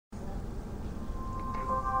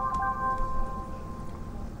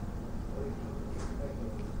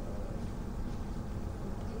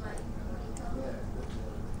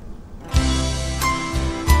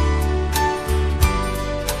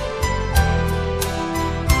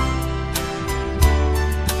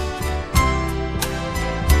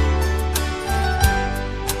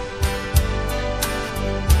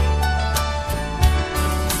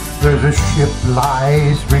ship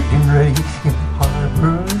lies rigged and ready in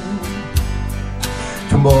harbor.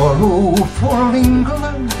 Tomorrow for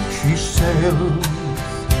England she sails,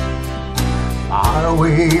 far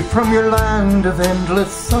away from your land of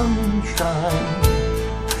endless sunshine,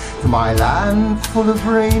 to my land full of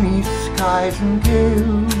rainy skies and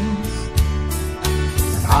gales.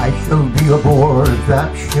 And I shall be aboard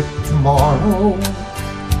that ship tomorrow,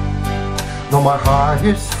 though my heart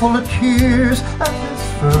is full of tears at this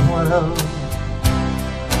farewell.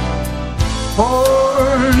 For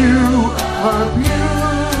you are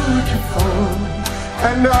beautiful,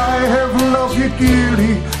 and I have loved you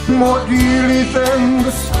dearly, more dearly than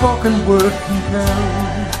the spoken word can tell.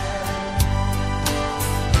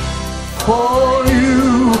 For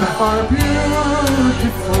you are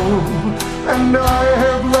beautiful, and I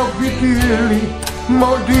have loved you dearly,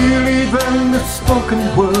 more dearly than the spoken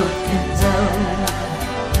word can tell.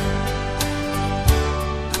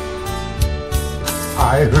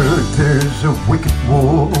 I heard there's a wicked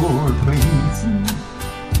war blazing,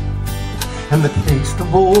 and the taste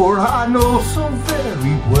of war I know so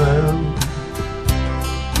very well.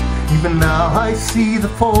 Even now I see the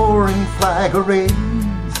foreign flag a-raising,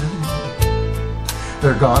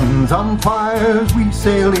 their guns on fire as we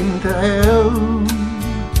sail into hell.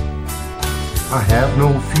 I have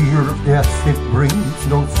no fear of death, it brings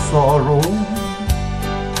no sorrow,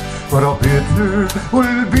 but how bitter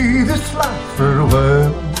will be this last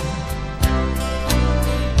farewell.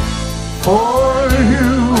 For you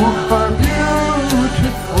are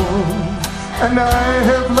beautiful, and I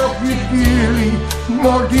have loved you dearly,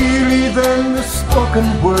 more dearly than the spoken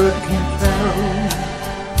word can tell.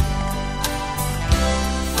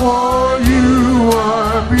 For you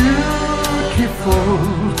are beautiful,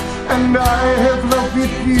 and I have loved you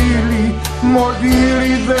dearly, more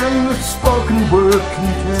dearly than the spoken word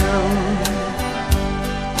can tell.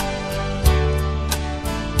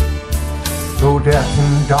 Though death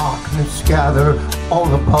and darkness gather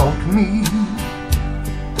all about me,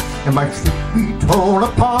 and my ship be torn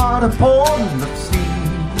apart upon the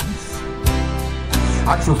seas,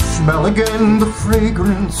 I shall smell again the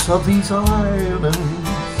fragrance of these islands,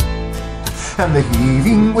 and the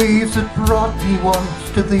heaving waves that brought me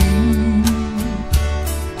once to thee.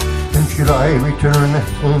 And should I return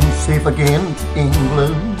home safe again to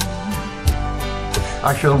England,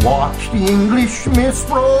 I shall watch the English mist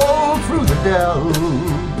roll through the dell.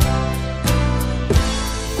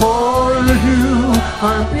 For you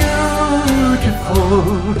are beautiful,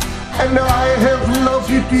 and I have loved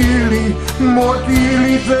you dearly, more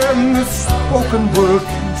dearly than the spoken word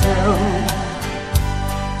can tell.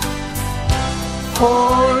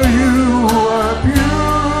 For you are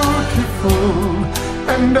beautiful,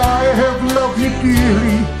 and I have loved you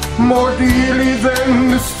dearly, more dearly than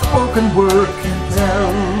the spoken word can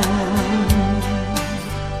tell.